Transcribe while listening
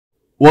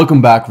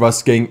Welcome back,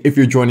 Rust Gang. If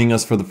you're joining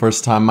us for the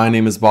first time, my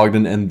name is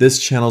Bogdan and this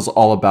channel is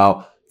all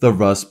about the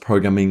Rust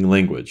programming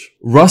language.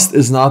 Rust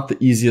is not the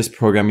easiest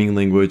programming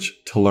language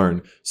to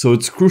learn, so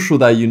it's crucial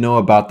that you know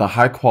about the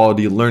high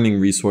quality learning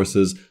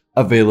resources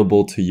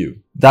available to you.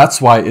 That's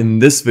why in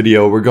this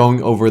video, we're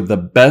going over the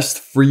best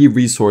free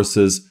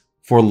resources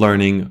for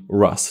learning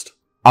Rust.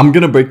 I'm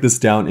going to break this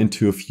down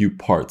into a few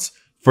parts.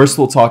 First,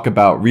 we'll talk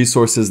about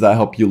resources that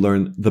help you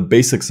learn the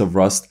basics of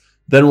Rust.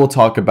 Then we'll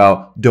talk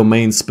about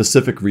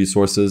domain-specific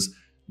resources.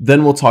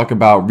 Then we'll talk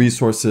about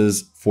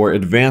resources for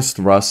advanced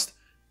Rust.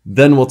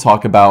 Then we'll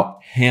talk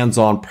about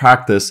hands-on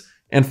practice.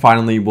 And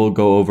finally, we'll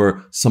go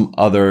over some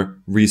other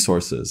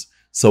resources.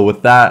 So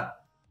with that,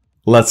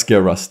 let's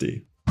get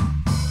rusty.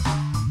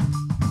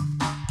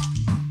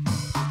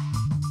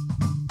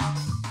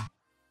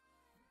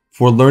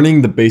 For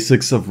learning the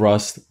basics of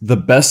Rust, the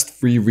best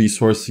free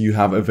resource you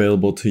have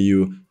available to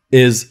you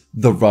is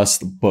the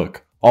Rust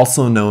book,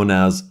 also known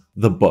as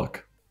the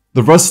book.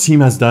 The Rust team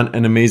has done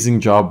an amazing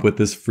job with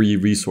this free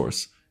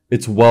resource.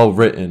 It's well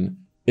written,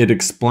 it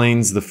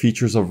explains the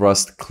features of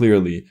Rust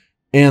clearly,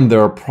 and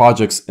there are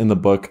projects in the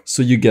book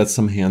so you get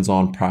some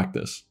hands-on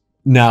practice.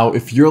 Now,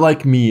 if you're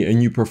like me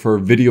and you prefer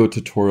video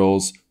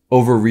tutorials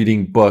over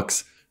reading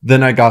books,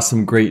 then I got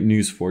some great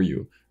news for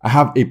you. I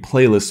have a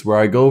playlist where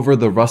I go over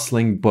the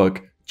Rustling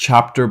book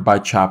chapter by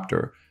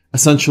chapter.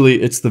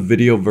 Essentially, it's the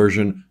video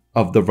version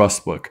of the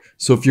Rust book.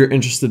 So if you're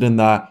interested in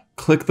that,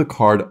 click the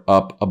card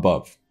up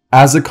above.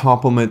 As a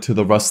complement to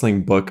the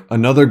Rustling book,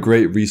 another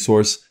great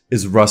resource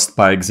is Rust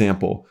by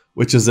Example,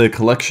 which is a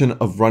collection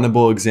of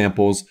runnable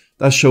examples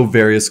that show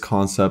various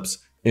concepts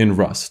in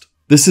Rust.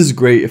 This is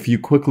great if you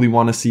quickly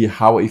want to see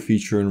how a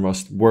feature in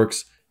Rust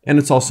works, and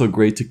it's also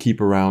great to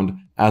keep around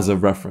as a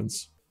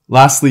reference.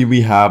 Lastly,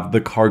 we have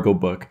the Cargo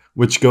book,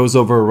 which goes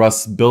over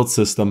Rust's build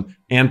system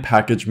and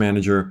package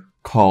manager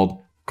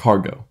called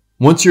Cargo.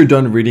 Once you're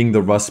done reading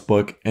the Rust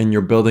book and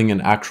you're building an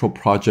actual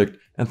project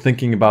and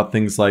thinking about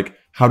things like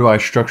how do I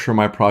structure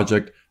my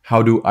project,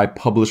 how do I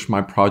publish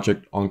my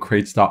project on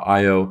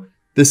crates.io,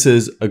 this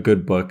is a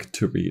good book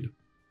to read.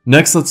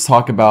 Next, let's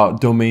talk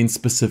about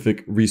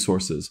domain-specific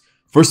resources.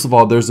 First of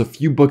all, there's a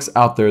few books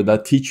out there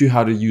that teach you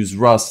how to use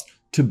Rust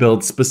to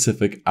build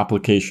specific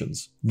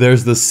applications.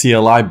 There's the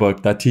CLI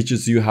book that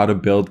teaches you how to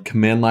build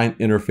command line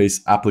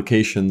interface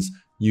applications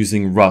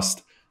using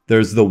Rust.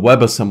 There's the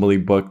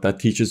WebAssembly book that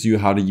teaches you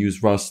how to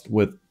use Rust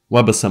with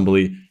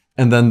WebAssembly.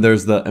 And then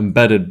there's the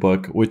Embedded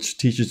book, which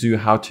teaches you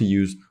how to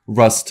use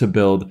Rust to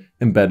build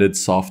embedded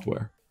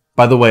software.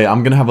 By the way,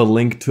 I'm going to have a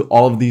link to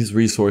all of these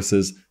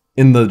resources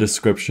in the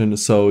description,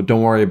 so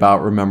don't worry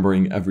about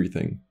remembering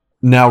everything.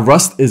 Now,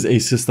 Rust is a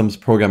systems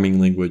programming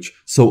language,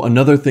 so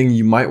another thing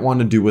you might want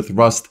to do with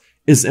Rust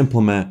is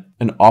implement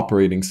an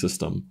operating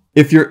system.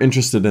 If you're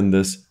interested in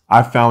this,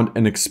 I found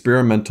an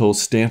experimental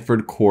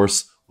Stanford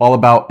course all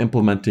about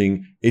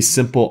implementing a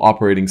simple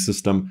operating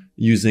system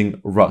using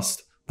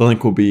Rust. The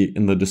link will be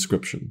in the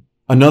description.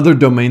 Another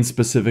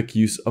domain-specific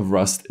use of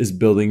Rust is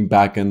building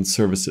backend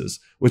services,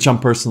 which I'm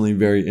personally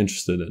very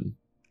interested in.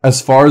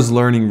 As far as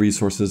learning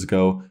resources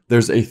go,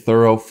 there's a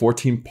thorough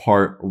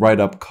 14-part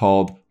write-up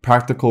called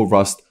Practical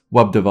Rust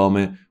Web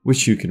Development,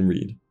 which you can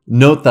read.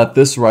 Note that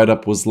this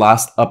write-up was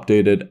last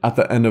updated at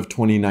the end of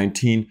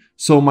 2019,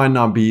 so it might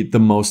not be the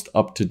most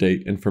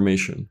up-to-date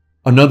information.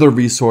 Another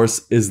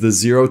resource is the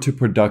Zero to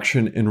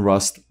Production in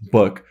Rust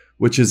book,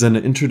 which is an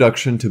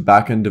introduction to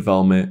backend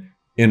development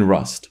in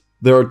Rust.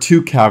 There are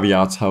two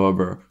caveats,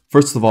 however.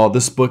 First of all,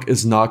 this book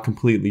is not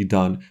completely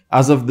done.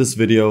 As of this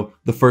video,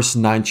 the first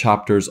 9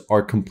 chapters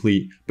are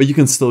complete, but you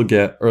can still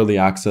get early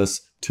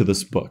access to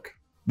this book.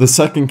 The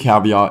second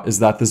caveat is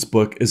that this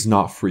book is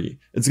not free.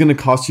 It's going to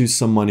cost you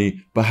some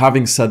money, but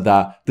having said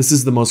that, this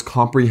is the most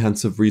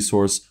comprehensive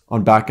resource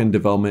on backend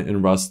development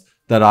in Rust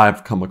that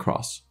I've come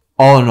across.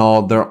 All in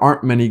all, there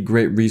aren't many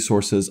great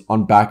resources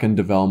on backend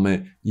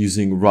development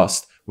using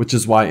Rust, which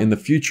is why in the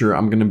future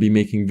I'm going to be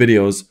making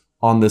videos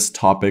on this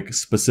topic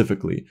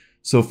specifically.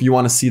 So if you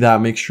want to see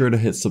that, make sure to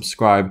hit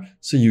subscribe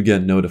so you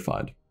get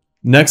notified.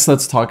 Next,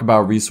 let's talk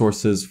about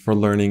resources for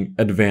learning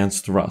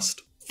advanced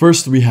Rust.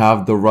 First, we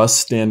have the Rust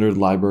Standard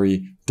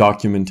Library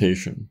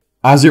documentation.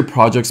 As your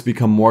projects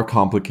become more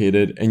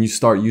complicated and you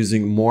start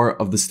using more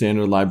of the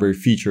standard library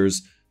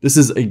features, this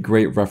is a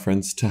great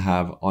reference to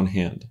have on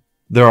hand.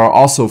 There are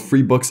also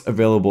free books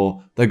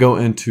available that go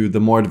into the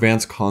more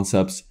advanced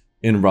concepts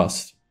in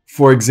Rust.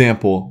 For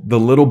example, the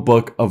Little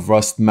Book of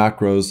Rust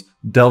Macros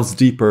delves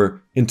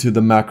deeper into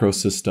the macro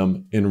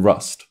system in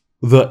Rust.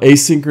 The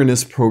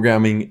Asynchronous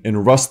Programming in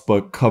Rust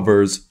book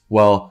covers,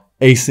 well,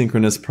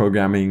 asynchronous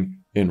programming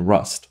in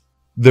Rust.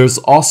 There's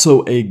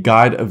also a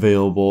guide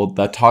available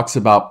that talks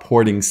about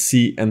porting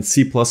C and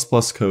C++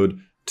 code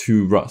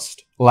to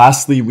Rust.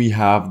 Lastly, we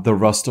have the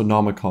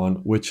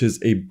Rustonomicon, which is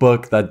a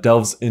book that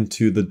delves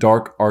into the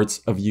dark arts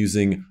of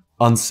using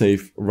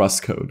unsafe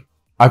Rust code.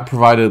 I've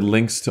provided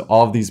links to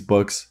all of these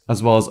books,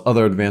 as well as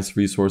other advanced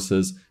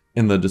resources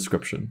in the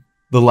description.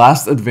 The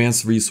last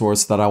advanced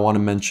resource that I want to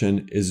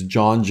mention is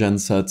John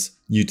Genset's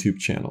YouTube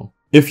channel.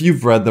 If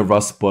you've read the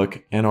Rust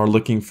book and are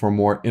looking for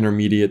more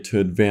intermediate to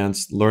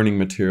advanced learning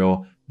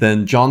material,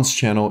 then John's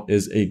channel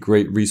is a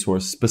great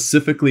resource,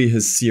 specifically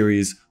his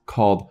series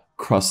called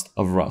Crust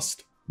of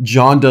Rust.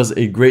 John does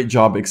a great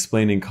job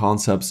explaining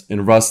concepts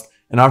in Rust,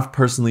 and I've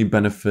personally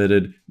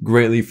benefited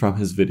greatly from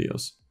his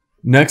videos.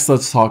 Next,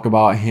 let's talk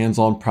about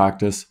Handson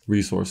Practice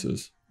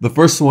resources. The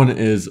first one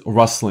is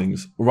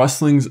Rustlings.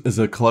 Rustlings is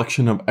a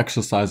collection of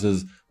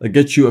exercises that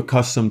get you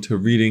accustomed to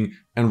reading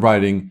and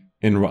writing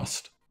in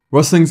Rust.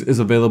 Rustlings is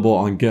available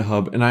on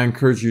GitHub, and I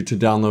encourage you to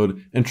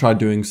download and try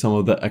doing some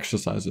of the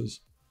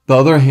exercises. The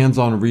other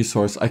hands-on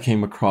resource I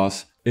came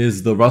across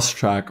is the Rust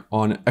track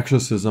on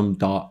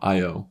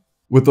exercism.io.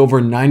 With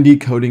over 90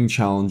 coding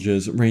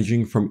challenges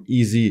ranging from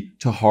easy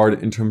to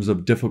hard in terms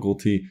of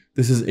difficulty,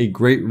 this is a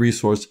great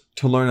resource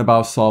to learn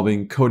about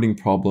solving coding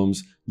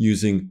problems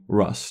using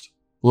Rust.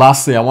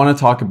 Lastly, I want to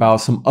talk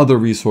about some other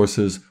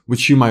resources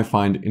which you might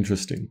find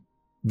interesting.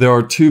 There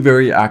are two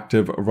very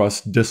active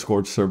Rust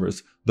Discord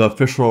servers, the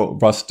official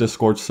Rust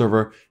Discord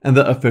server and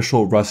the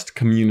official Rust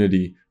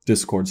Community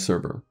Discord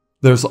server.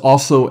 There's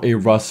also a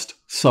Rust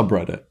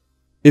subreddit.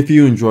 If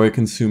you enjoy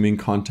consuming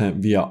content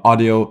via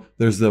audio,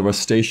 there's the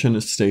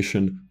Rustation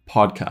Station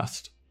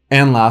podcast.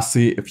 And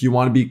lastly, if you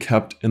want to be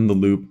kept in the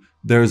loop,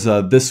 there's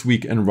a This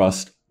Week in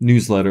Rust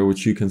newsletter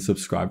which you can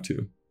subscribe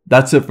to.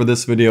 That's it for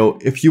this video.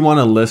 If you want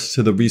a list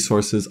to the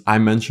resources I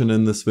mentioned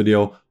in this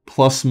video,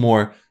 plus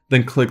more,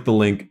 then click the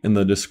link in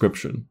the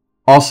description.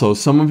 Also,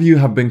 some of you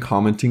have been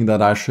commenting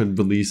that I should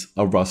release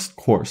a Rust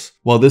course.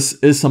 Well, this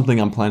is something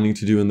I'm planning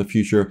to do in the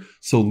future,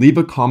 so leave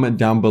a comment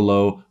down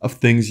below of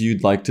things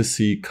you'd like to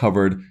see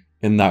covered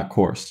in that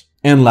course.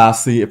 And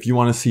lastly, if you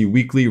want to see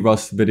weekly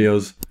Rust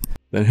videos,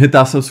 then hit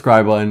that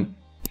subscribe button,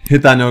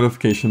 hit that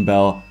notification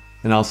bell,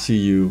 and I'll see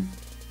you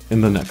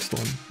in the next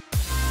one.